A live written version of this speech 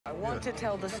want to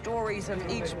tell the stories of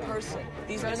each person.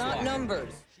 These are not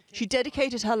numbers. She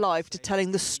dedicated her life to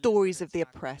telling the stories of the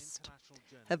oppressed.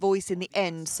 Her voice in the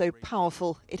end so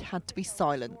powerful it had to be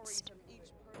silenced.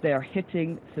 They are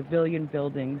hitting civilian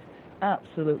buildings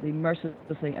absolutely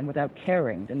mercilessly and without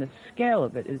caring, and the scale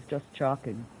of it is just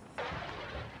shocking.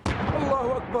 Allahu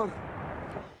Akbar.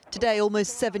 Today,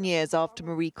 almost 7 years after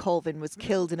Marie Colvin was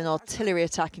killed in an artillery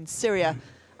attack in Syria,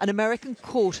 an American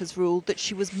court has ruled that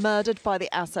she was murdered by the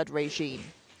Assad regime,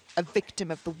 a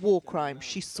victim of the war crime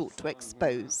she sought to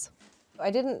expose.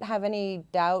 I didn't have any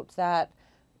doubt that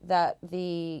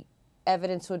the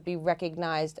evidence would be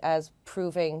recognized as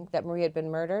proving that Marie had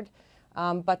been murdered,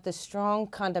 but the strong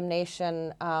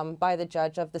condemnation by the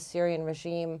judge of the Syrian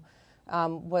regime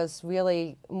was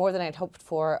really more than I'd hoped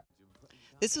for.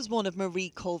 This was one of Marie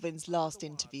Colvin's last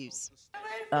interviews.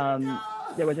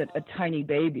 There was a tiny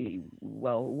baby,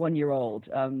 well, 1 year old,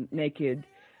 naked,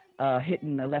 hit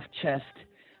in the left chest.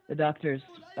 The doctors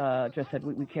just said,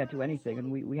 we can't do anything,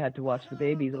 and we had to watch the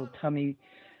baby's little tummy,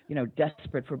 you know,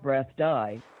 desperate for breath,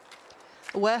 die.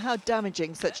 Aware how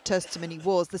damaging such testimony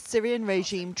was, the Syrian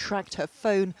regime tracked her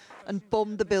phone and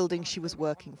bombed the building she was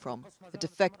working from. A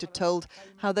defector told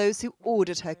how those who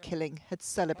ordered her killing had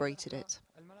celebrated it.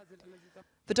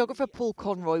 Photographer Paul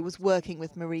Conroy was working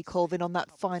with Marie Colvin on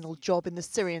that final job in the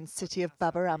Syrian city of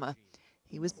Baba Amr.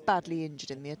 He was badly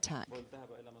injured in the attack.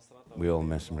 We all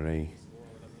miss Marie,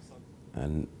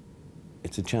 and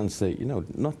it's a chance to, you know,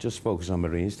 not just focus on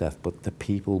Marie's death, but the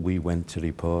people we went to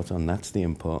report on. That's the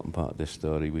important part of this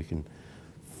story. We can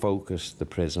focus the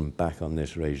prism back on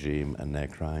this regime and their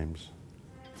crimes.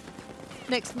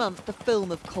 Next month, the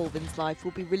film of Colvin's life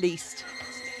will be released.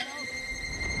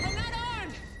 I'm not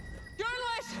armed!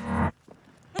 Journalist!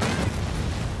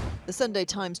 The Sunday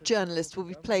Times journalist will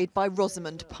be played by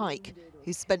Rosamund Pike,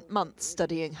 who spent months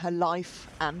studying her life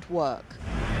and work.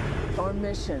 Our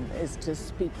mission is to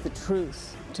speak the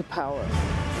truth to power.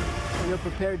 You're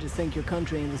prepared to sink your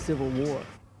country in the civil war.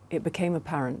 It became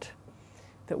apparent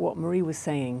that what Marie was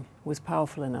saying was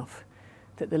powerful enough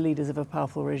that the leaders of a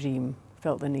powerful regime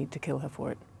felt the need to kill her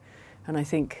for it. And I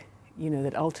think, you know,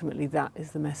 that ultimately that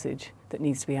is the message that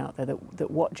needs to be out there,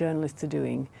 that what journalists are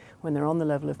doing when they're on the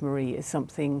level of Marie is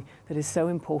something that is so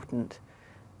important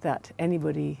that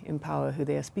anybody in power who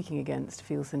they are speaking against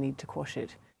feels the need to quash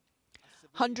it.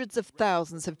 Hundreds of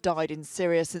thousands have died in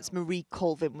Syria since Marie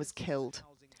Colvin was killed.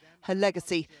 Her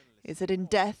legacy is that in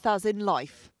death as in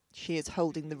life, she is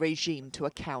holding the regime to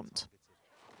account.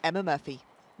 Emma Murphy,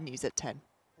 News at 10.